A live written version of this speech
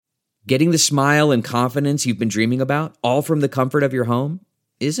Getting the smile and confidence you've been dreaming about, all from the comfort of your home,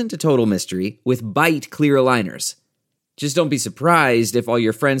 isn't a total mystery with Byte clear aligners. Just don't be surprised if all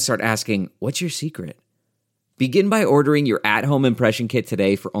your friends start asking, "What's your secret?" Begin by ordering your at-home impression kit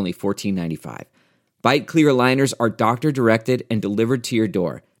today for only $14.95. Byte clear aligners are doctor-directed and delivered to your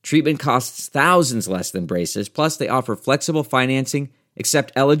door. Treatment costs thousands less than braces, plus they offer flexible financing,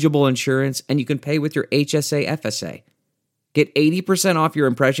 accept eligible insurance, and you can pay with your HSA FSA. Get 80% off your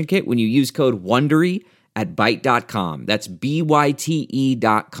impression kit when you use code WONDERY at Byte.com. That's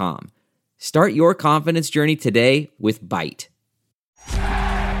BYTE.com. Start your confidence journey today with Byte.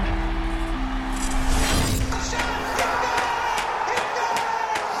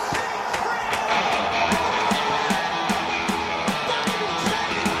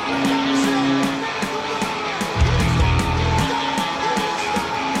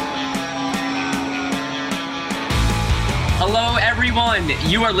 Hello, everyone.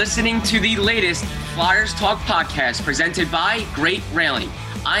 You are listening to the latest Flyers Talk podcast presented by Great Railing.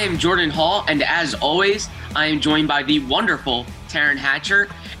 I am Jordan Hall, and as always, I am joined by the wonderful Taryn Hatcher,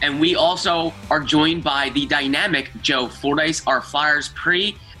 and we also are joined by the dynamic Joe Fordyce, our Flyers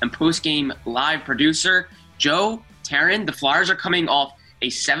pre- and post-game live producer. Joe, Taryn, the Flyers are coming off a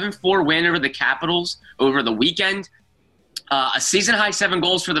 7-4 win over the Capitals over the weekend. A season-high 7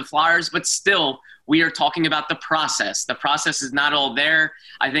 goals for the Flyers, but still, we are talking about the process. The process is not all there.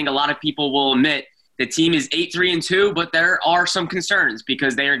 I think a lot of people will admit the team is 8-3-2, but there are some concerns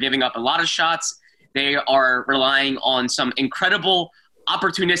because they are giving up a lot of shots. They are relying on some incredible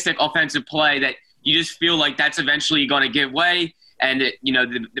opportunistic offensive play that you just feel like that's eventually going to give way, and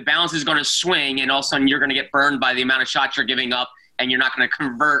the balance is going to swing, and all of a sudden you're going to get burned by the amount of shots you're giving up, and you're not going to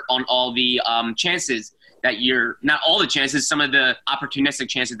convert on all the chances that you're – not all the chances, some of the opportunistic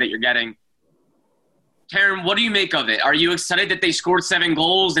chances that you're getting. Taryn, what do you make of it? Are you excited that they scored 7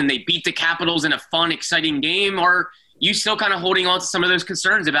 goals and they beat the Capitals in a fun, exciting game? Or are you still kind of holding on to some of those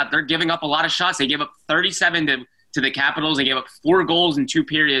concerns about they're giving up a lot of shots? They gave up 37 to the Capitals. They gave up 4 goals in 2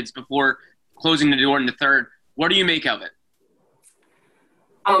 periods before closing the door in the third. What do you make of it?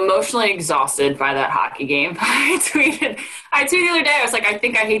 I'm emotionally exhausted by that hockey game. I tweeted the other day, I was like, I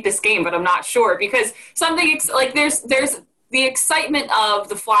think I hate this game, but I'm not sure. Because something like there's the excitement of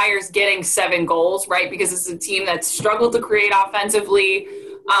the Flyers getting 7 goals, right? Because it's a team that's struggled to create offensively.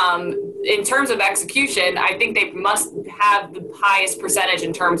 In terms of execution, I think they must have the highest percentage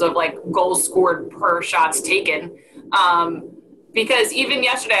in terms of like goals scored per shots taken. Because even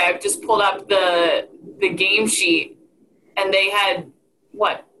yesterday, I've just pulled up the game sheet, and they had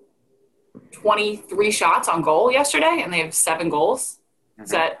 23 shots on goal yesterday, and they have 7 goals.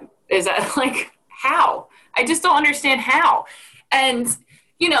 Mm-hmm. Is that like how? I just don't understand how. And,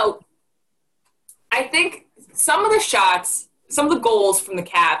 I think some of the shots, some of the goals from the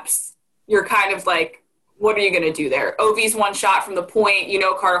Caps, you're kind of like, what are you going to do there? Ovi's one shot from the point,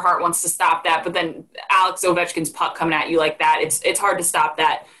 Carter Hart wants to stop that, but then Alex Ovechkin's puck coming at you like that, it's hard to stop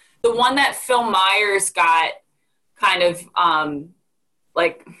that. The one that Phil Myers got kind of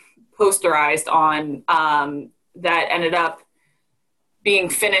posterized on that ended up being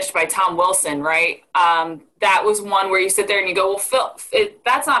finished by Tom Wilson, right? That was one where you sit there and you go, well, Phil,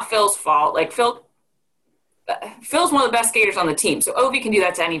 that's not Phil's fault. Like Phil's one of the best skaters on the team, so Ovi can do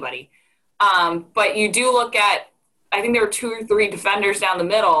that to anybody. But you do look at, I think there were 2 or 3 defenders down the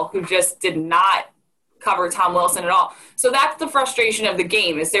middle who just did not cover Tom Wilson at all. So that's the frustration of the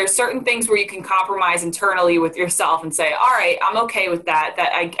game, is there certain things where you can compromise internally with yourself and say, all right, I'm okay with that.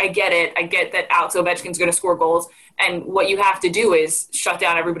 That I get it. I get that Alex Ovechkin's going to score goals. And what you have to do is shut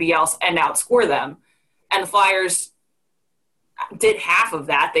down everybody else and outscore them. And the Flyers did half of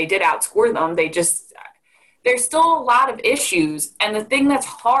that. They did outscore them. There's still a lot of issues. And the thing that's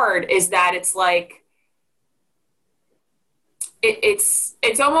hard is that it's like,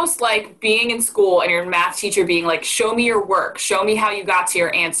 it's almost like being in school and your math teacher being like, show me your work, show me how you got to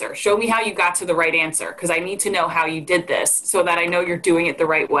your answer, show me how you got to the right answer, because I need to know how you did this so that I know you're doing it the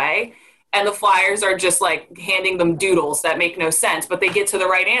right way. And the Flyers are just like handing them doodles that make no sense, but they get to the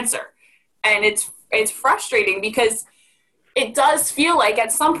right answer. And it's frustrating because it does feel like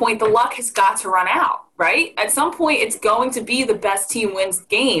at some point the luck has got to run out, right? At some point it's going to be the best team wins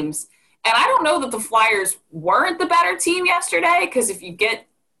games. And I don't know that the Flyers weren't the better team yesterday, because if you get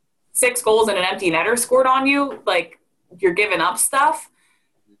 6 goals and an empty netter scored on you, like, you're giving up stuff.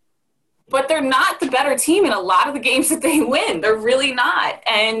 But they're not the better team in a lot of the games that they win. They're really not.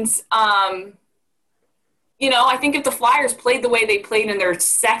 And, I think if the Flyers played the way they played in their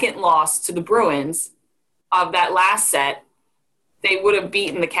second loss to the Bruins of that last set, they would have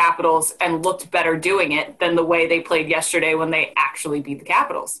beaten the Capitals and looked better doing it than the way they played yesterday when they actually beat the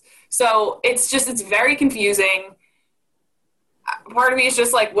Capitals. So it's very confusing. Part of me is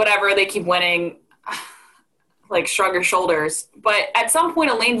just like, whatever, they keep winning, like shrug your shoulders. But at some point,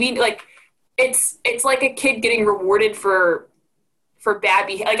 Alain Vigneault, like it's like a kid getting rewarded for bad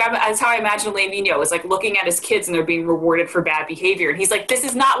behavior. Like that's how I imagine Alain Vigneault is like looking at his kids and they're being rewarded for bad behavior. And he's like, this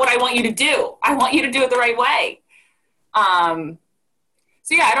is not what I want you to do. I want you to do it the right way.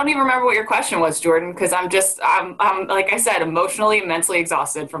 So yeah, I don't even remember what your question was, Jordan, because I'm like I said, emotionally and mentally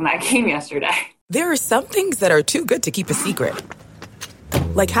exhausted from that game yesterday. There are some things that are too good to keep a secret.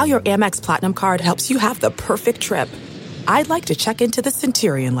 Like how your Amex Platinum card helps you have the perfect trip. I'd like to check into the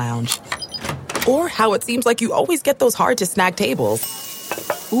Centurion Lounge. Or how it seems like you always get those hard-to-snag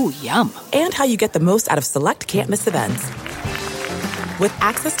tables. Ooh, yum. And how you get the most out of select can't-miss events. With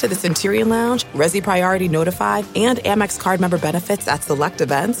access to the Centurion Lounge, Resi Priority Notified, and Amex card member benefits at select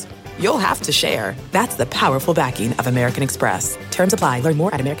events, you'll have to share. That's the powerful backing of American Express. Terms apply. Learn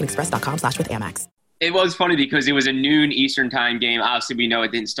more at americanexpress.com/withAmex. It was funny because it was a noon Eastern time game. Obviously, we know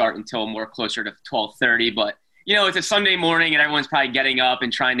it didn't start until more closer to 12:30, but it's a Sunday morning and everyone's probably getting up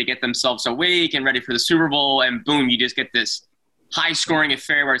and trying to get themselves awake and ready for the Super Bowl. And boom, you just get this high scoring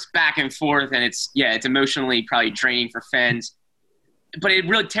affair where it's back and forth. And it's emotionally probably draining for fans. But it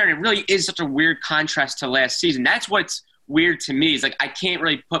really is such a weird contrast to last season. That's what's weird to me is like, I can't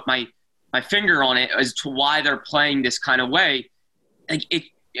really put my finger on it as to why they're playing this kind of way. Like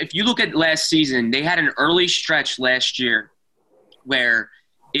if you look at last season, they had an early stretch last year where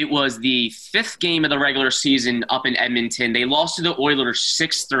it was the fifth game of the regular season up in Edmonton. They lost to the Oilers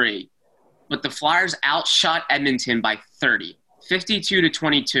 6-3, but the Flyers outshot Edmonton by 30,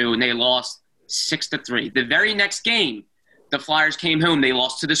 52-22, and they lost 6-3. The very next game, the Flyers came home. They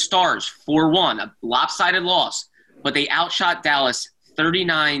lost to the Stars 4-1, a lopsided loss, but they outshot Dallas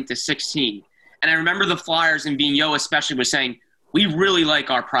 39-16. And I remember the Flyers and Vigneault especially was saying, we really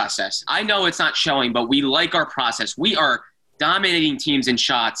like our process. I know it's not showing, but we like our process. We are dominating teams in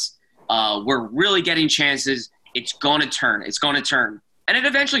shots. We're really getting chances. It's going to turn. It's going to turn. And it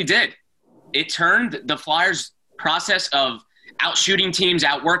eventually did. It turned. The Flyers' process of outshooting teams,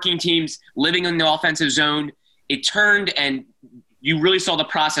 outworking teams, living in the offensive zone, it turned, and you really saw the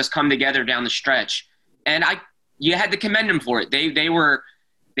process come together down the stretch. And you had to commend them for it. They were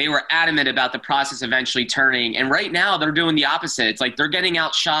adamant about the process eventually turning. And right now they're doing the opposite. It's like they're getting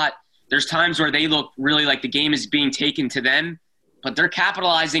outshot. There's times where they look really like the game is being taken to them, but they're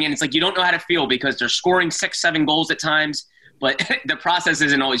capitalizing, and it's like you don't know how to feel because they're scoring 6-7 goals at times, but the process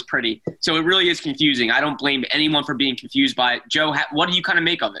isn't always pretty. So it really is confusing. I don't blame anyone for being confused by it. Joe, what do you kind of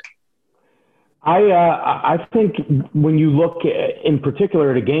make of it? I think when you look in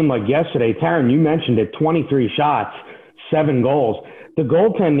particular at a game like yesterday, Taryn, you mentioned it, 23 shots, 7 goals. The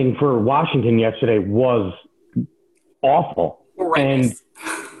goaltending for Washington yesterday was awful. Right. And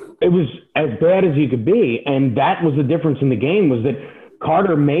it was as bad as you could be. And that was the difference in the game, was that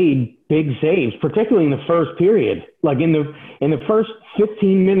Carter made big saves, particularly in the first period. Like in the first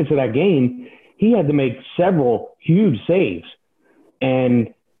 15 minutes of that game, he had to make several huge saves.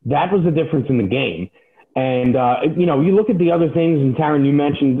 And that was the difference in the game. And, you look at the other things, and Taryn, you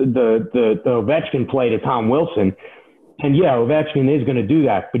mentioned the Ovechkin play to Tom Wilson. And yeah, Ovechkin is going to do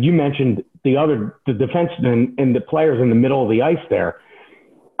that. But you mentioned the defensemen and the players in the middle of the ice there.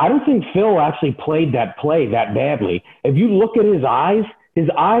 I don't think Phil actually played that play that badly. If you look at his eyes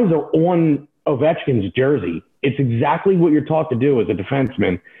are on Ovechkin's jersey. It's exactly what you're taught to do as a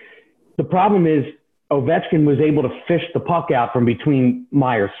defenseman. The problem is Ovechkin was able to fish the puck out from between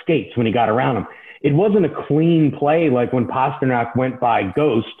Myers' skates when he got around him. It wasn't a clean play like when Pasternak went by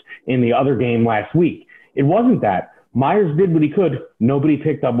Ghost in the other game last week. It wasn't that. Myers did what he could. Nobody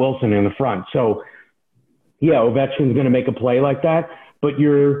picked up Wilson in the front. So, yeah, Ovechkin's going to make a play like that. But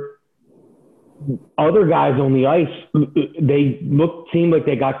your other guys on the ice, seemed like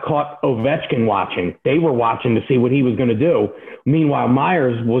they got caught Ovechkin watching. They were watching to see what he was going to do. Meanwhile,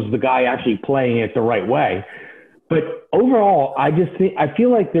 Myers was the guy actually playing it the right way. But overall, I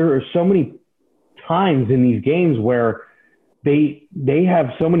feel like there are so many times in these games where they have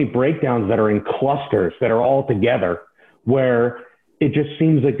so many breakdowns that are in clusters that are all together, where it just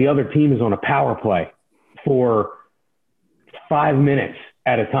seems like the other team is on a power play for 5 minutes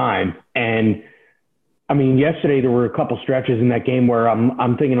at a time. And I mean, yesterday there were a couple stretches in that game where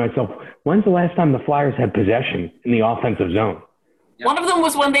I'm thinking to myself, when's the last time the Flyers had possession in the offensive zone? One of them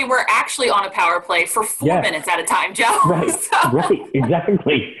was when they were actually on a power play for 4 minutes at a time, Joe. Right, right,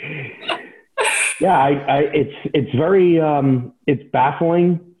 exactly. Yeah, it's very it's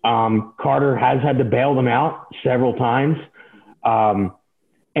baffling. Carter has had to bail them out several times.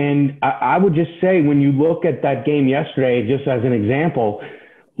 And I would just say, when you look at that game yesterday, just as an example,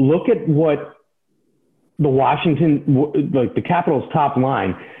 look at what the Capitals' top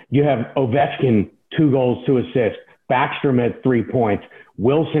line. You have Ovechkin, 2 goals, 2 assists. Backstrom had 3 points.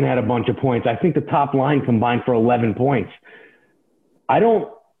 Wilson had a bunch of points. I think the top line combined for 11 points. I don't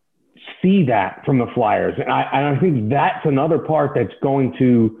see that from the Flyers. And I think that's another part that's going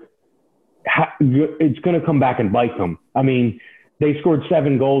to it's going to come back and bite them. I mean, they scored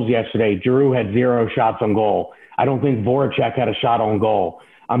 7 goals yesterday. Giroux had 0 shots on goal. I don't think Voracek had a shot on goal.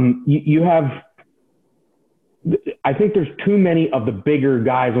 I think there's too many of the bigger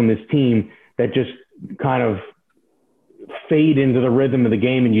guys on this team that just kind of fade into the rhythm of the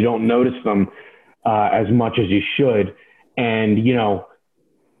game, and you don't notice them as much as you should. And,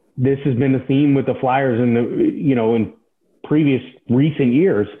 this has been the theme with the Flyers in previous recent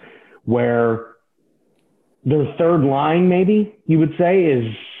years, where their third line, maybe you would say,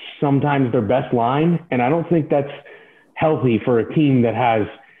 is sometimes their best line. And I don't think that's healthy for a team that has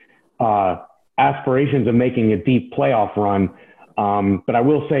aspirations of making a deep playoff run. But I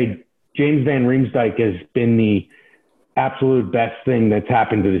will say James Van Riemsdyk has been the absolute best thing that's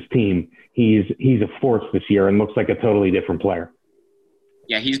happened to this team. He's a force this year and looks like a totally different player.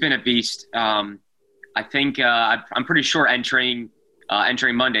 Yeah, he's been a beast. I think I'm pretty sure entering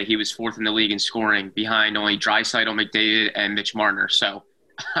Monday, he was 4th in the league in scoring, behind only Draisaitl, McDavid, and Mitch Marner. So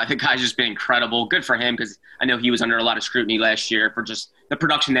the guy's just been incredible. Good for him, because I know he was under a lot of scrutiny last year for just the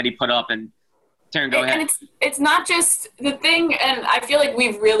production that he put up. And Taryn, go ahead. And it's not just the thing, and I feel like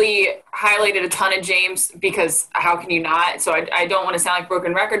we've really highlighted a ton of James, because how can you not? So I don't want to sound like a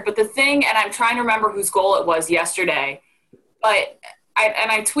broken record. But the thing, and I'm trying to remember whose goal it was yesterday, but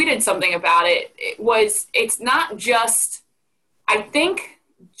I tweeted something about it. It's not just, I think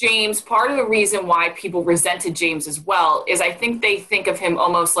James, part of the reason why people resented James as well is I think they think of him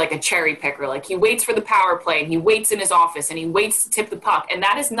almost like a cherry picker. Like, he waits for the power play, and he waits in his office, and he waits to tip the puck. And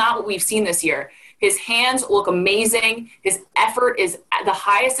that is not what we've seen this year. His hands look amazing. His effort is at the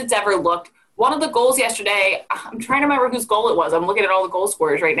highest it's ever looked. One of the goals yesterday, I'm trying to remember whose goal it was. I'm looking at all the goal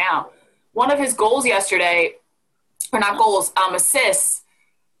scorers right now. One of his goals yesterday, or not goals, assists,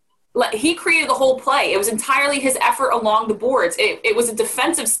 he created the whole play. It was entirely his effort along the boards. It was a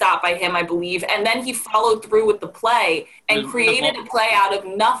defensive stop by him, I believe, and then he followed through with the play and created a play out of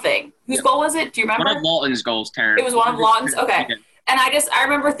nothing. Whose goal was it? Do you remember? One of Lawton's goals, Taryn. It was one of Lawton's? Okay. And I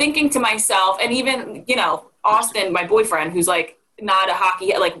remember thinking to myself, and even, Austin, my boyfriend, who's like not a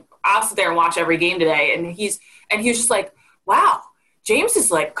hockey, like, I'll sit there and watch every game today, and he was just like, wow, James is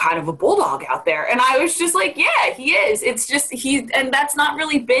like kind of a bulldog out there. And I was just like, yeah, he is. It's just and that's not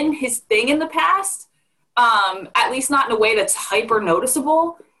really been his thing in the past, at least not in a way that's hyper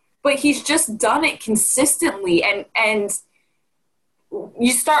noticeable. But he's just done it consistently. And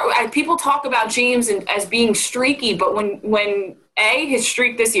you people talk about James as being streaky, but when his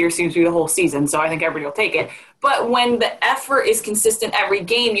streak this year seems to be the whole season, so I think everybody will take it. But when the effort is consistent every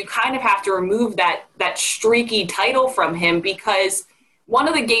game, you kind of have to remove that streaky title from him, because one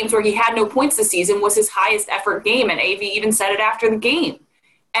of the games where he had no points this season was his highest effort game, and AV even said it after the game.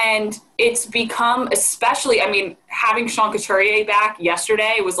 And it's become, especially, having Sean Couturier back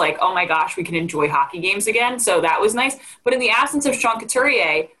yesterday was like, oh my gosh, we can enjoy hockey games again. So that was nice. But in the absence of Sean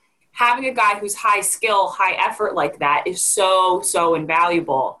Couturier, having a guy who's high skill, high effort like that is so, so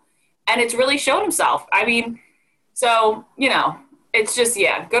invaluable. And it's really shown himself. It's just,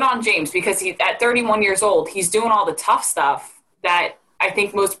 good on James, because at 31 years old, he's doing all the tough stuff that I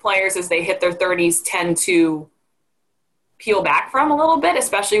think most players, as they hit their 30s, tend to peel back from a little bit,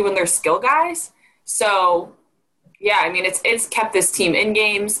 especially when they're skill guys. So, it's kept this team in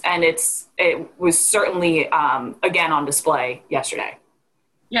games, and it was certainly, again, on display yesterday.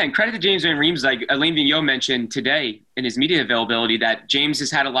 Yeah, and credit to James Van Riemsdyk. Like Alain Vigneault mentioned today in his media availability, that James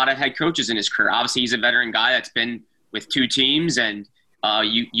has had a lot of head coaches in his career. Obviously, he's a veteran guy that's been with 2 teams, and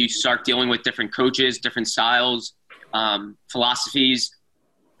you start dealing with different coaches, different styles, philosophies.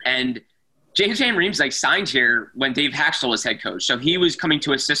 And James Van Riemsdyk signed here when Dave Hakstol was head coach. So he was coming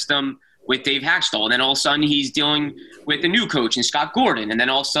to a system with Dave Hakstol. And then all of a sudden he's dealing with a new coach in Scott Gordon. And then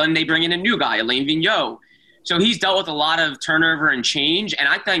all of a sudden they bring in a new guy, Alain Vigneault. So he's dealt with a lot of turnover and change. And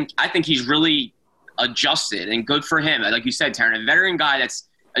I think he's really adjusted, and good for him. Like you said, Taryn, a veteran guy that's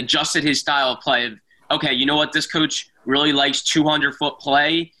adjusted his style of play. Okay, you know what? This coach really likes 200-foot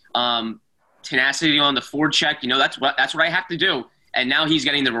play, tenacity on the forecheck. That's what I have to do. And now he's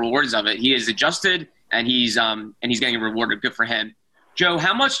getting the rewards of it. He is adjusted, and he's getting rewarded. Good for him. Joe,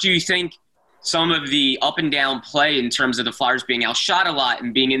 how much do you think some of the up and down play in terms of the Flyers being outshot a lot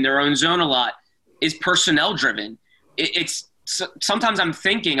and being in their own zone a lot is personnel driven? It's sometimes I'm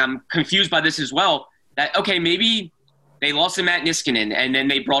confused by this as well, that, okay, maybe they lost to Matt Niskanen, and then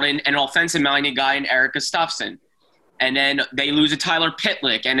they brought in an offensive-minded guy in Eric Gustafsson. And then they lose a Tyler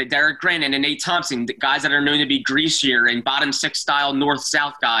Pitlick and a Derek Grant and a Nate Thompson, guys that are known to be greasier and bottom six style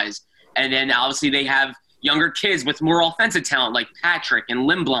north-south guys. And then obviously they have younger kids with more offensive talent like Patrick and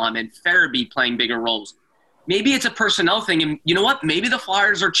Lindblom and Farabee playing bigger roles. Maybe it's a personnel thing. And you know what? Maybe the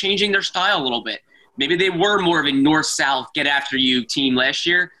Flyers are changing their style a little bit. Maybe they were more of a north-south get-after-you team last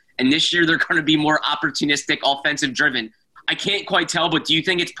year, and this year they're going to be more opportunistic, offensive-driven. I can't quite tell, but do you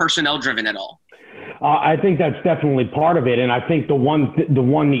think it's personnel-driven at all? I think that's definitely part of it, and I think the one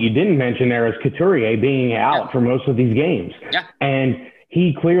that you didn't mention there is Couturier being out for most of these games. Yeah. And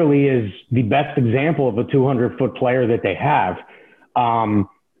he clearly is the best example of a 200-foot player that they have.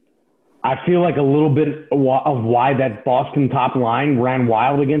 I feel like a little bit of why that Boston top line ran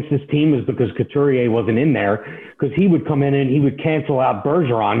wild against this team is because Couturier wasn't in there, because he would come in and he would cancel out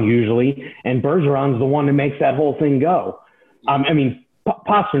Bergeron usually, and Bergeron's the one that makes that whole thing go.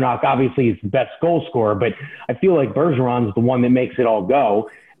 Pastrnak obviously is the best goal scorer, but I feel like Bergeron's the one that makes it all go,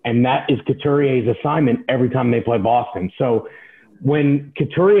 and that is Couturier's assignment every time they play Boston. So when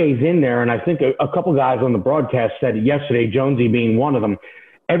Couturier's in there, and I think a couple guys on the broadcast said it yesterday, Jonesy being one of them,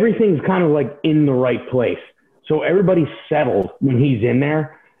 everything's kind of like in the right place. So everybody's settled when he's in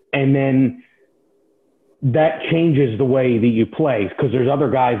there, and then that changes the way that you play because there's other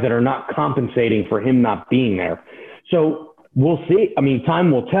guys that are not compensating for him not being there. So we'll see. I mean,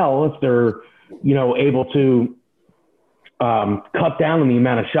 time will tell if they're, able to cut down on the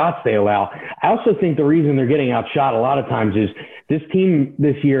amount of shots they allow. I also think the reason they're getting outshot a lot of times is this team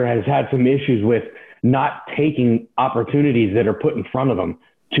this year has had some issues with not taking opportunities that are put in front of them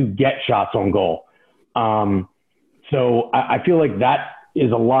to get shots on goal. So I feel like that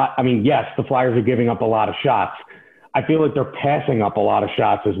is a lot. I mean, yes, the Flyers are giving up a lot of shots. I feel like they're passing up a lot of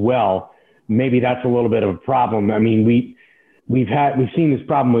shots as well. Maybe that's a little bit of a problem. I mean, we've seen this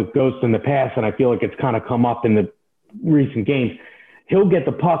problem with Ghost in the past, and I feel like it's kind of come up in the recent games. He'll get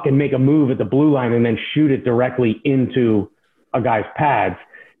the puck and make a move at the blue line and then shoot it directly into a guy's pads.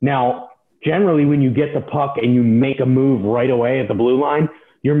 Now, generally, when you get the puck and you make a move right away at the blue line,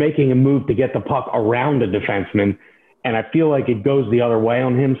 you're making a move to get the puck around a defenseman. And I feel like it goes the other way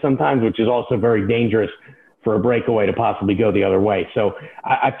on him sometimes, which is also very dangerous for a breakaway to possibly go the other way. So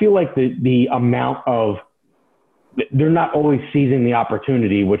I feel like the amount of – they're not always seizing the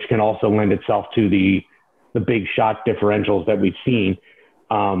opportunity, which can also lend itself to the big shot differentials that we've seen.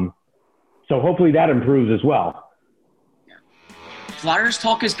 So hopefully that improves as well. Flyers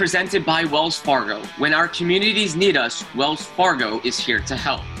Talk is presented by Wells Fargo. When our communities need us, Wells Fargo is here to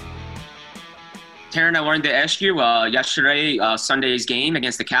help. Taryn, I wanted to ask you, yesterday, Sunday's game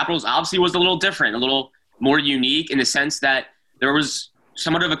against the Capitals obviously was a little different, a little more unique in the sense that there was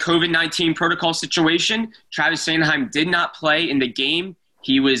somewhat of a COVID-19 protocol situation. Travis Sanheim did not play in the game.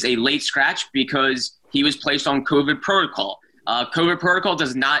 He was a late scratch because he was placed on COVID protocol. COVID protocol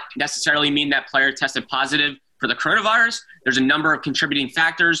does not necessarily mean that player tested positive for the coronavirus. There's a number of contributing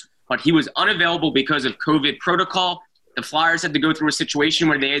factors, but he was unavailable because of COVID protocol. The Flyers had to go through a situation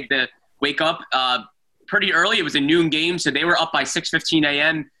where they had to wake up pretty early. It was a noon game, so they were up by 6:15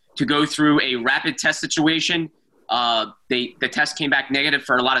 a.m. to go through a rapid test situation. The test came back negative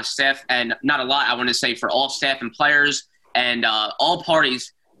for a lot of staff, and not a lot, I want to say, for all staff and players. And all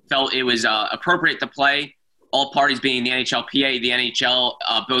parties felt it was appropriate to play. All parties being the NHLPA, the NHL,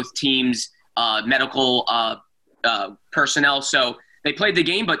 both teams, medical personnel. So they played the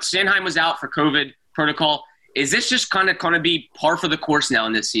game, but Sanheim was out for COVID protocol. Is this just kind of going to be par for the course now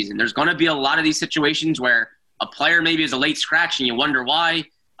in this season? There's going to be a lot of these situations where a player maybe is a late scratch and you wonder why,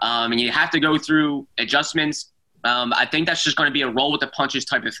 and you have to go through adjustments. I think that's just going to be a roll with the punches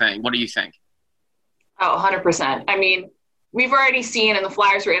type of thing. What do you think? Oh, 100%. I mean, we've already seen, and the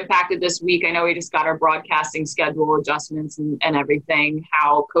Flyers were impacted this week. I know we just got our broadcasting schedule adjustments and everything,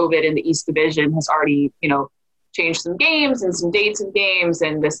 how COVID in the East Division has already, changed some games and some dates of games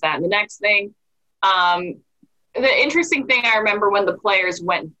and this, that, and the next thing. The interesting thing, I remember when the players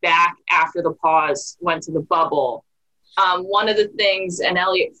went back after the pause, went to the bubble. One of the things, and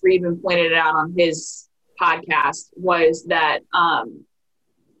Elliot Friedman pointed it out on his podcast, was that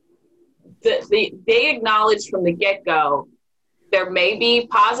they acknowledged from the get-go there may be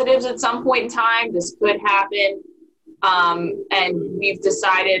positives at some point in time. This could happen. And we've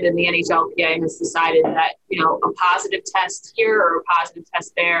decided, and the NHLPA has decided that, a positive test here or a positive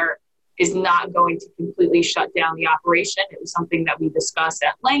test there is not going to completely shut down the operation. It was something that we discussed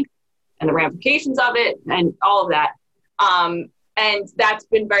at length and the ramifications of it and all of that. And that's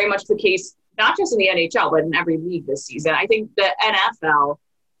been very much the case not just in the NHL, but in every league this season. I think the NFL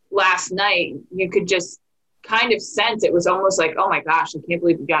last night, you could just kind of sense it was almost like, oh my gosh, I can't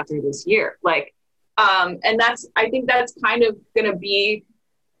believe we got through this year. Like, and I think that's kind of going to be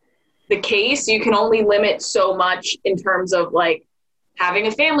the case. You can only limit so much in terms of like having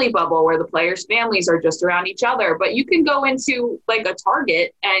a family bubble where the players' families are just around each other. But you can go into like a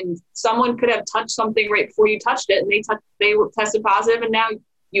Target and someone could have touched something right before you touched it, and they tested positive, and now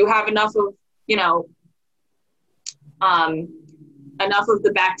you have enough of, you know, enough of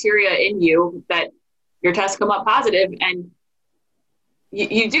the bacteria in you that your tests come up positive, and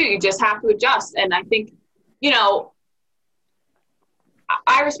you just have to adjust. And I think, you know,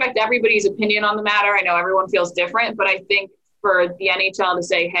 I respect everybody's opinion on the matter. I know everyone feels different, but I think for the NHL to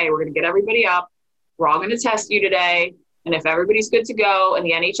say, hey, we're going to get everybody up, we're all going to test you today, and if everybody's good to go, and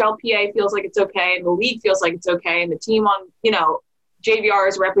the NHLPA feels like it's okay, and the league feels like it's okay, and the team on, you know, JVR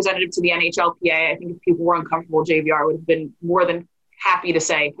is representative to the NHLPA. I think if people were uncomfortable, JVR would have been more than happy to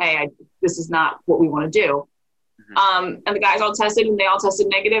say, hey, this is not what we want to do. And the guys all tested, and they all tested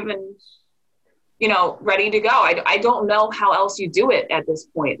negative and, you know, ready to go. I don't know how else you do it at this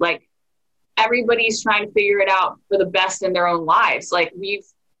point. Like, everybody's trying to figure it out for the best in their own lives. Like,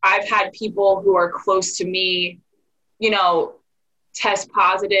 I've had people who are close to me, you know, test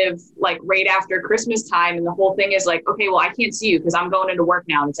positive like right after Christmas time. And the whole thing is like, okay, well, I can't see you because I'm going into work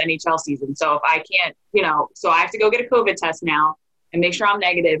now and it's NHL season. So if I can't, you know, so I have to go get a COVID test now and make sure I'm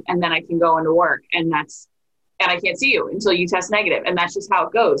negative, and then I can go into work. And I can't see you until you test negative. And that's just how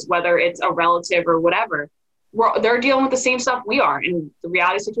it goes, whether it's a relative or whatever. They're dealing with the same stuff we are. And the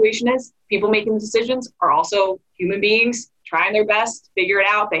reality situation is people making the decisions are also human beings trying their best to figure it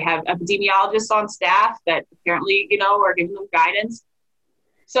out. They have epidemiologists on staff that apparently, you know, are giving them guidance.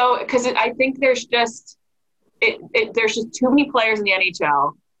 So, because I think there's just too many players in the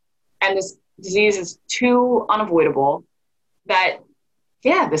NHL, and this disease is too unavoidable that,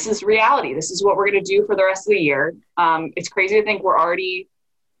 yeah, this is reality. This is what we're going to do for the rest of the year. It's crazy to think we're already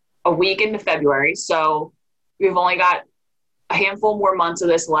a week into February. So we've only got a handful more months of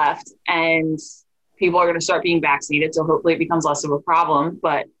this left, and people are going to start being vaccinated. So hopefully it becomes less of a problem.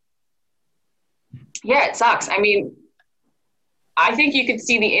 But yeah, it sucks. I mean, I think you could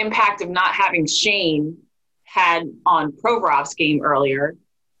see the impact of not having Shane had on Provorov's game earlier.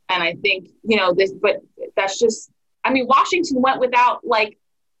 And I think, you know, but that's just, I mean, Washington went without like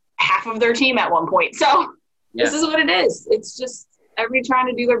half of their team at one point. So This is what it is. It's just everybody trying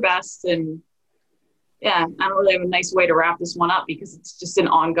to do their best. And yeah, I don't really have a nice way to wrap this one up, because it's just an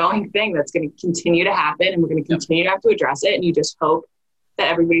ongoing thing that's going to continue to happen, and we're going to continue to have to address it. And you just hope that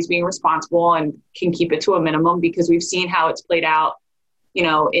everybody's being responsible and can keep it to a minimum, because we've seen how it's played out, you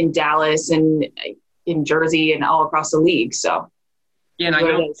know, in Dallas and in Jersey and all across the league. So yeah, and I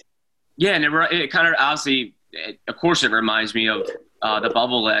know, yeah, and it kind of obviously, of course, it reminds me of the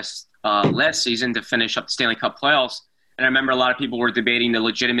bubble last season to finish up the Stanley Cup playoffs. And I remember a lot of people were debating the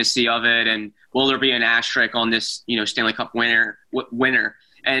legitimacy of it, and will there be an asterisk on this, you know, Stanley Cup winner?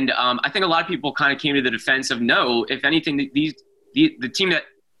 And I think a lot of people kind of came to the defense of no. If anything, the team that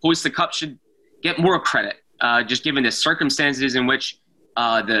hoists the cup should get more credit, just given the circumstances in which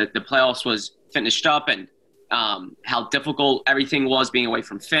the playoffs was finished up, and how difficult everything was being away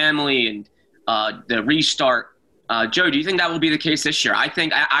from family and the restart. Joe, do you think that will be the case this year?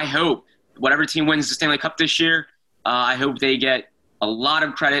 I hope whatever team wins the Stanley Cup this year, I hope they get a lot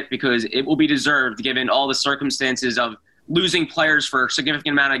of credit, because it will be deserved given all the circumstances of losing players for a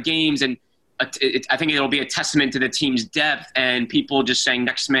significant amount of games. And I think it'll be a testament to the team's depth and people just saying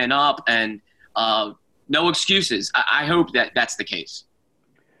next man up and no excuses. I hope that that's the case.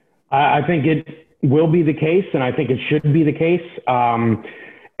 I think it will be the case, and I think it should be the case.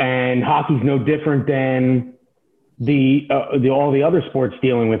 And hockey's no different than all the other sports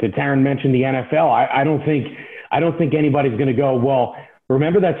dealing with it. Taryn mentioned the NFL. I don't think anybody's going to go, well,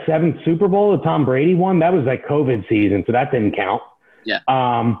 remember that 7th Super Bowl that Tom Brady won? That was like COVID season, so that didn't count. Yeah.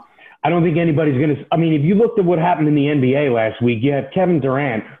 I don't think anybody's going to – I mean, if you looked at what happened in the NBA last week, you had Kevin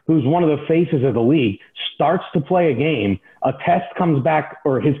Durant, who's one of the faces of the league, starts to play a game. A test comes back,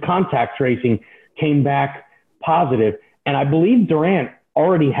 or his contact tracing came back positive. And I believe Durant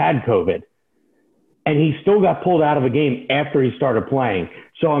already had COVID, and he still got pulled out of a game after he started playing.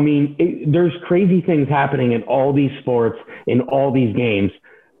 So, I mean, there's crazy things happening in all these sports, in all these games.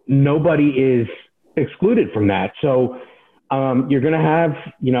 Nobody is excluded from that. So you're going to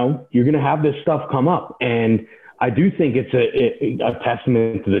have this stuff come up. And I do think it's a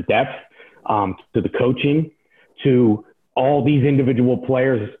testament to the depth, to the coaching, to all these individual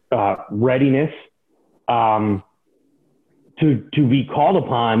players' readiness to be called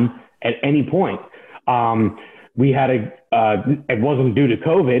upon at any point. We had it wasn't due to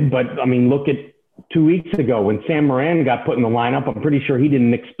COVID, but I mean, look at 2 weeks ago when Sam Moran got put in the lineup. I'm pretty sure he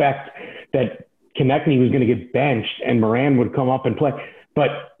didn't expect that Konechny was going to get benched and Moran would come up and play, but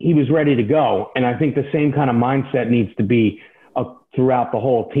he was ready to go. And I think the same kind of mindset needs to be throughout the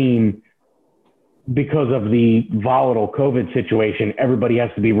whole team because of the volatile COVID situation. Everybody has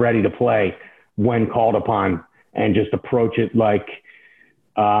to be ready to play when called upon and just approach it like,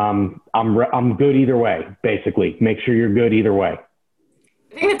 I'm good either way, basically. Make sure you're good either way.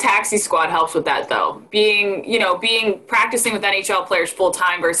 I think the taxi squad helps with that, though. Being practicing with NHL players full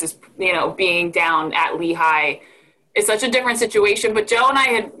time versus, being down at Lehigh is such a different situation. But Joe and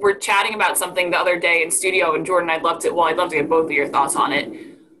I were chatting about something the other day in studio, and Jordan, I'd love to get both of your thoughts on it.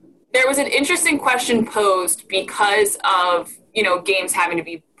 There was an interesting question posed because of, games having to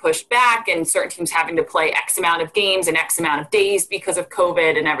be pushed back and certain teams having to play X amount of games in X amount of days because of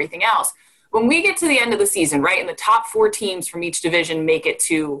COVID and everything else. When we get to the end of the season, right, and the top 4 teams from each division make it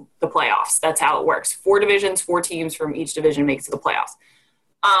to the playoffs, that's how it works. 4 divisions, 4 teams from each division make it to the playoffs.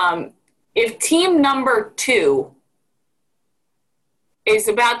 If team number 2 is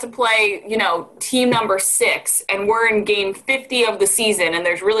about to play, team number 6, and we're in game 50 of the season and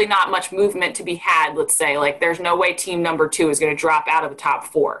there's really not much movement to be had, let's say, like there's no way team number 2 is going to drop out of the top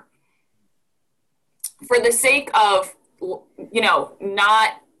 4. For the sake of,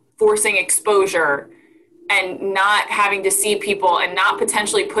 not forcing exposure and not having to see people and not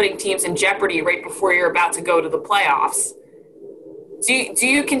potentially putting teams in jeopardy right before you're about to go to the playoffs, do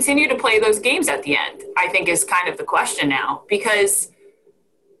you continue to play those games at the end? I think is kind of the question now, because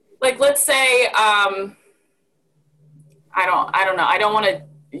like, let's say, I don't know. I don't want to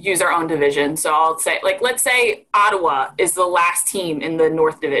use our own division. So I'll say, like, let's say Ottawa is the last team in the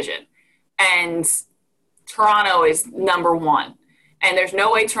North Division and Toronto is number 1. And there's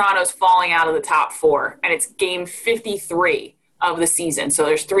no way Toronto's falling out of the top 4. And it's game 53 of the season. So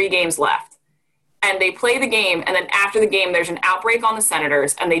there's 3 games left. And they play the game. And then after the game, there's an outbreak on the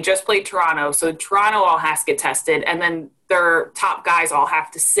Senators. And they just played Toronto. So Toronto all has to get tested. And then their top guys all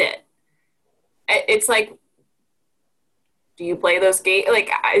have to sit. It's like, do you play those games? Like,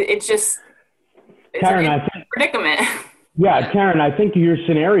 it's Karen, a predicament. Yeah, Karen, I think your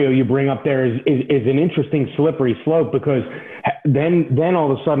scenario you bring up there is an interesting slippery slope, because then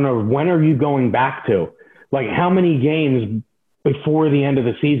all of a sudden, when are you going back to? Like, how many games before the end of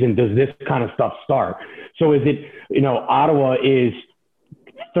the season does this kind of stuff start? So is it, Ottawa is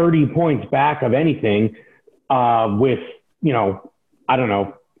 30 points back of anything with, I don't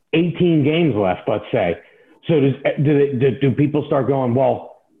know, 18 games left, let's say. So do people start going,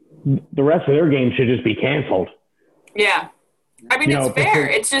 well, the rest of their games should just be canceled? Yeah. I mean, it's fair.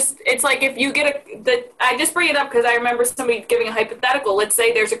 It's like if you get I just bring it up because I remember somebody giving a hypothetical. Let's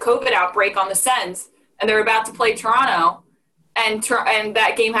say there's a COVID outbreak on the Sens and they're about to play Toronto and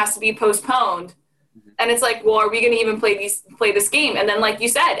that game has to be postponed. And it's like, well, are we going to even play this game? And then, like you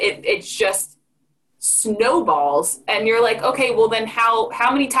said, it's just snowballs. And you're like, okay, well then how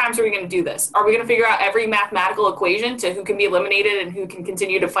many times are we going to do this? Are we going to figure out every mathematical equation to who can be eliminated and who can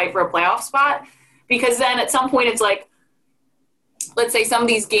continue to fight for a playoff spot? Because then at some point it's like, let's say some of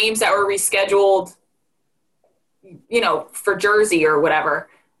these games that were rescheduled, for Jersey or whatever,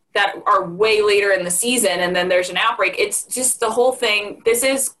 that are way later in the season, and then there's an outbreak. It's just the whole thing.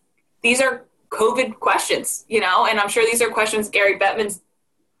 These are COVID questions, and I'm sure these are questions Gary Bettman's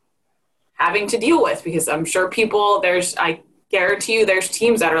having to deal with, because I'm sure I guarantee you there's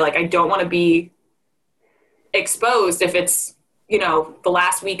teams that are like, I don't want to be exposed if it's, the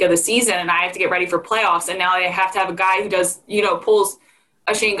last week of the season and I have to get ready for playoffs. And now I have to have a guy who does, pulls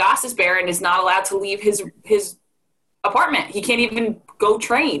a Shane Gostisbehere and is not allowed to leave his apartment. He can't even go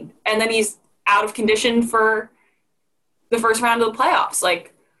train. And then he's out of condition for the first round of the playoffs.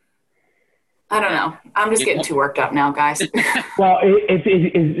 Like, I don't know. I'm just getting too worked up now, guys. Well,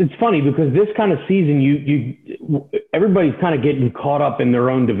 it's funny because this kind of season, everybody's kind of getting caught up in their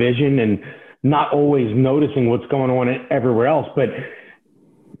own division and not always noticing what's going on everywhere else. But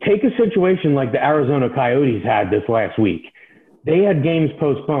take a situation like the Arizona Coyotes had this last week. They had games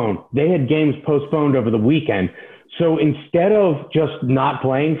postponed. They had games postponed over the weekend. So instead of just not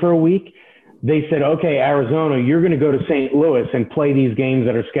playing for a week, they said, okay, Arizona, you're going to go to St. Louis and play these games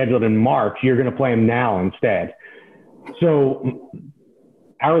that are scheduled in March. You're going to play them now instead. So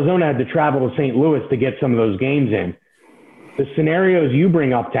Arizona had to travel to St. Louis to get some of those games in. The scenarios you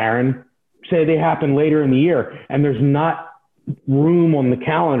bring up, Taryn, say they happen later in the year, and there's not room on the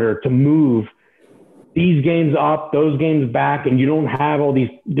calendar to move these games up, those games back, and you don't have all these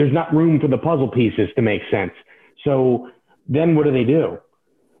 – there's not room for the puzzle pieces to make sense. So then what do?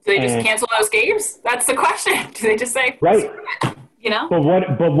 Do they just cancel those games? That's the question. Do they just say, right? You know? But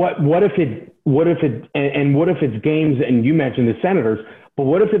what if it's games, and you mentioned the Senators, but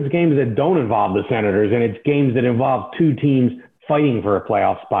what if it's games that don't involve the Senators and it's games that involve two teams fighting for a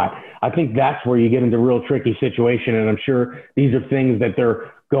playoff spot? I think that's where you get into a real tricky situation. And I'm sure these are things that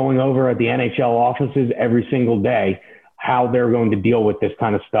they're going over at the NHL offices every single day, how they're going to deal with this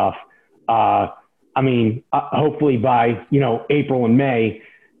kind of stuff. Hopefully by, April and May,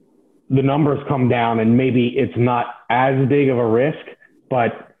 the numbers come down and maybe it's not as big of a risk,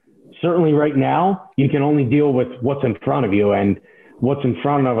 but certainly right now you can only deal with what's in front of you. And what's in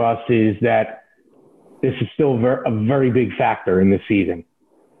front of us is that this is still a very big factor in this season.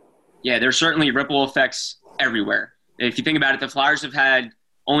 Yeah, there's certainly ripple effects everywhere. If you think about it, the Flyers have had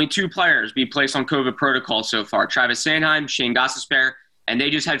only 2 players be placed on COVID protocol so far, Travis Sanheim, Shane Gostisbehere, and they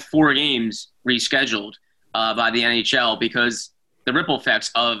just had 4 games rescheduled by the NHL because the ripple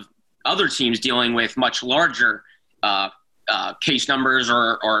effects of other teams dealing with much larger case numbers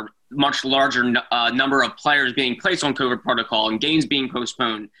or much larger number of players being placed on COVID protocol and games being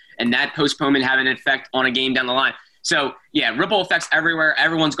postponed, and that postponement having an effect on a game down the line. So, yeah, ripple effects everywhere.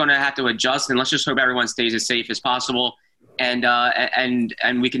 Everyone's going to have to adjust, and let's just hope everyone stays as safe as possible. And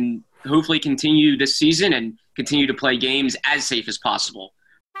we can hopefully continue this season and continue to play games as safe as possible.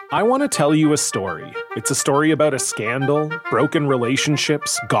 I want to tell you a story. It's a story about a scandal, broken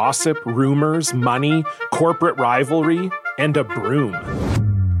relationships, gossip, rumors, money, corporate rivalry, and a broom.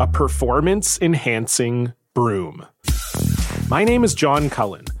 A performance-enhancing broom. My name is John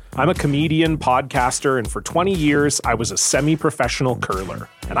Cullen. I'm a comedian, podcaster, and for 20 years, I was a semi-professional curler.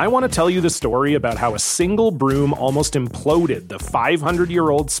 And I want to tell you the story about how a single broom almost imploded the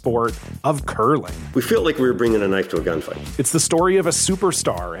 500-year-old sport of curling. We felt like we were bringing a knife to a gunfight. It's the story of a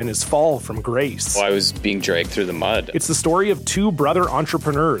superstar and his fall from grace. Well, I was being dragged through the mud. It's the story of 2 brother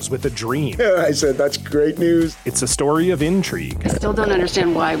entrepreneurs with a dream. I said, that's great news. It's a story of intrigue. I still don't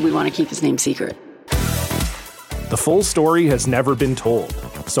understand why we want to keep his name secret. The full story has never been told,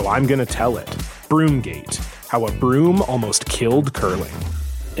 so I'm going to tell it. Broomgate, how a broom almost killed curling.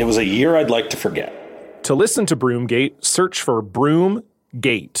 It was a year I'd like to forget. To listen to Broomgate, search for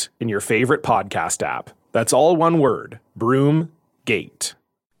Broomgate in your favorite podcast app. That's all one word, Broomgate.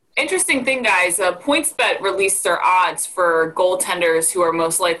 Interesting thing, guys. PointsBet released their odds for goaltenders who are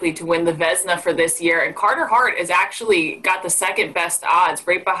most likely to win the Vezina for this year. And Carter Hart has actually got the second best odds,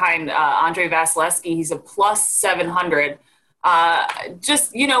 right behind Andrei Vasilevsky. He's a plus 700.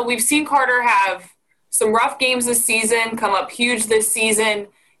 We've seen Carter have some rough games this season, come up huge this season.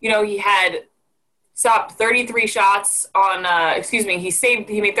 He had stopped 33 shots on,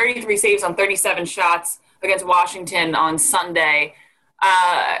 he made 33 saves on 37 shots against Washington on Sunday.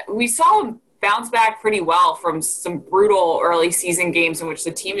 We saw him bounce back pretty well from some brutal early season games in which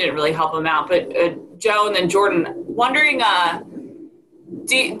the team didn't really help him out. But Joe and then Jordan, wondering,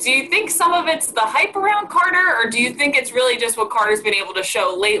 do you think some of it's the hype around Carter, or do you think it's really just what Carter's been able to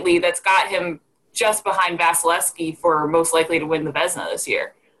show lately that's got him just behind Vasilevsky for most likely to win the Vezina this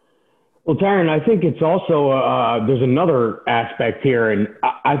year? Well, Taryn, I think it's also there's another aspect here, and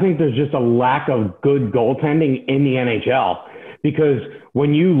I think there's just a lack of good goaltending in the NHL. Because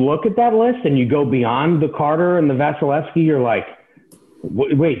when you look at that list and you go beyond the Carter and the Vasilevsky, you're like,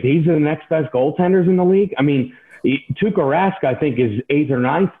 wait, these are the next best goaltenders in the league? I mean, Tuukka Rask, I think, is 8th or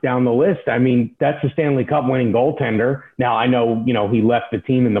 9th down the list. I mean, that's a Stanley Cup winning goaltender. Now, I know, he left the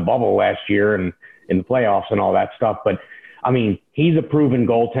team in the bubble last year and in the playoffs and all that stuff. But, I mean, he's a proven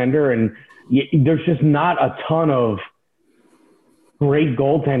goaltender. And there's just not a ton of great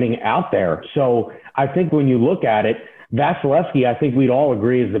goaltending out there. So I think when you look at it, Vasilevsky, I think we'd all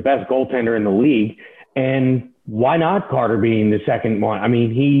agree, is the best goaltender in the league. And why not Carter being the second one? I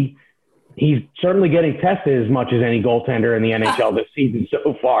mean, he's certainly getting tested as much as any goaltender in the NHL this season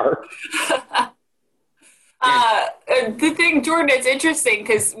so far. The thing, Jordan, it's interesting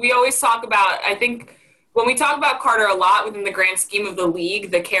because we always talk about, I think when we talk about Carter a lot within the grand scheme of the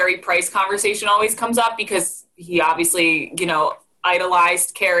league, the Carey Price conversation always comes up because he obviously,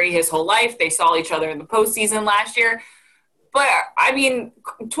 idolized Carey his whole life. They saw each other in the postseason last year. But, I mean,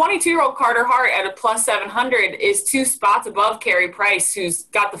 22-year-old Carter Hart at a plus 700 is 2 spots above Carey Price, who's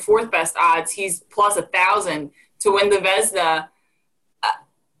got the 4th best odds. He's plus 1,000 to win the Vezina.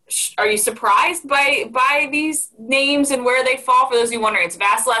 Are you surprised by these names and where they fall? For those of you wondering, it's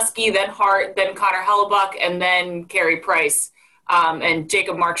Vasilevsky, then Hart, then Connor Hellebuyck, and then Carey Price. And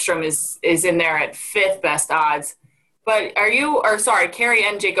Jacob Markstrom is in there at 5th best odds. But Carey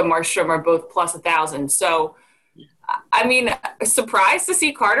and Jacob Markstrom are both plus 1,000. So, I mean, surprised to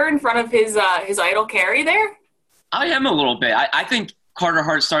see Carter in front of his idol Carey there? I am a little bit. I think Carter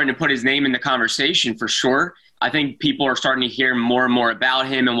Hart's starting to put his name in the conversation for sure. I think people are starting to hear more and more about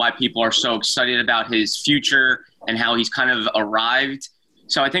him and why people are so excited about his future and how he's kind of arrived.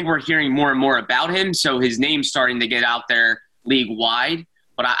 So I think we're hearing more and more about him. So his name's starting to get out there league-wide.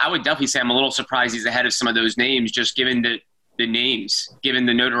 But I would definitely say I'm a little surprised he's ahead of some of those names, just given the names, given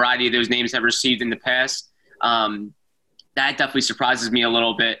the notoriety those names have received in the past. That definitely surprises me a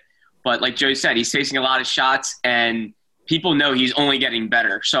little bit. But like Joe said, he's facing a lot of shots, and people know he's only getting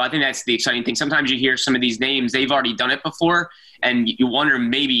better. So I think that's the exciting thing. Sometimes you hear some of these names, they've already done it before, and you wonder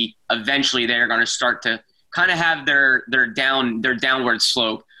maybe eventually they're going to start to kind of have their downward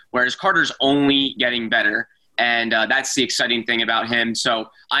slope, whereas Carter's only getting better. And that's the exciting thing about him. So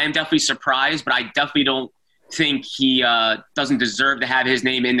I am definitely surprised, but I definitely don't think he doesn't deserve to have his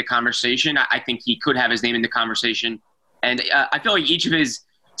name in the conversation. I think he could have his name in the conversation. And I feel like each of his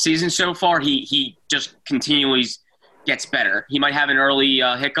seasons so far, he just continually gets better. He might have an early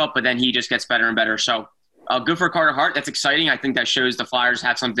hiccup, but then he just gets better and better. So good for Carter Hart. That's exciting. I think that shows the Flyers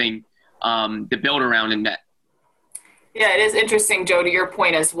have something to build around in net. Yeah, it is interesting, Joe, to your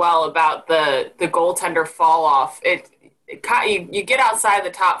point as well about the goaltender fall off. You get outside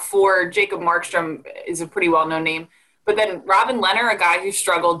the top four. Jacob Markstrom is a pretty well-known name. But then Robin Lehner, a guy who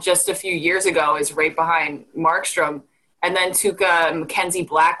struggled just a few years ago, is right behind Markstrom. And then Tuukka, Mackenzie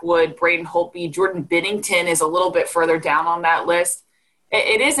Blackwood, Braden Holtby, Jordan Binnington is a little bit further down on that list.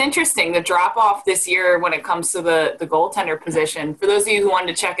 It is interesting, the drop-off this year when it comes to the goaltender position. For those of you who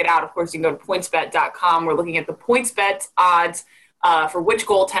wanted to check it out, of course, you can go to pointsbet.com. We're looking at the PointsBet odds for which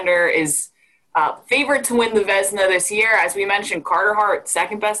goaltender is favored to win the Vezina this year. As we mentioned, Carter Hart,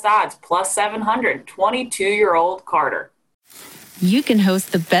 second best odds, plus 700, 22-year-old Carter. You can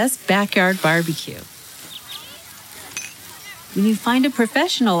host the best backyard barbecue when you find a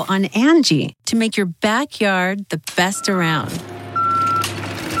professional on Angie to make your backyard the best around.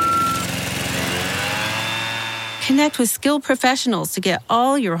 Connect with skilled professionals to get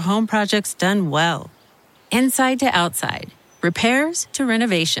all your home projects done well. Inside to outside, repairs to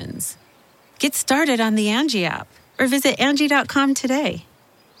renovations. Get started on the Angie app or visit Angie.com today.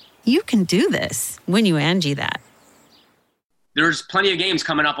 You can do this when you Angie that. There's plenty of games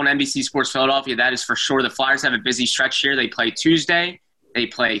coming up on NBC Sports Philadelphia. That is for sure. The Flyers have a busy stretch here. They play Tuesday, they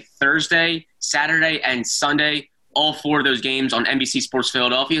play Thursday, Saturday, and Sunday. All four of those games on NBC Sports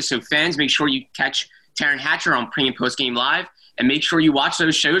Philadelphia. So fans, make sure you catch Taryn Hatcher on Pre- and Post-Game Live, and make sure you watch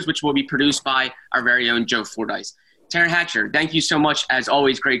those shows, which will be produced by our very own Joe Fordyce. Taryn Hatcher, thank you so much. As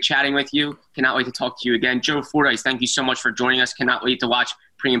always, great chatting with you. Cannot wait to talk to you again. Joe Fordyce, thank you so much for joining us. Cannot wait to watch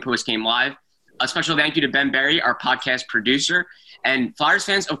Pre- and Post-Game Live. A special thank you to Ben Berry, our podcast producer. And Flyers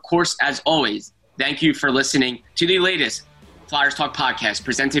fans, of course, as always, thank you for listening to the latest Flyers Talk podcast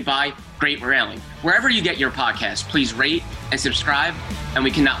presented by Great Railing. Wherever you get your podcasts, please rate and subscribe, and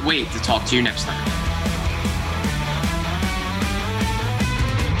we cannot wait to talk to you next time.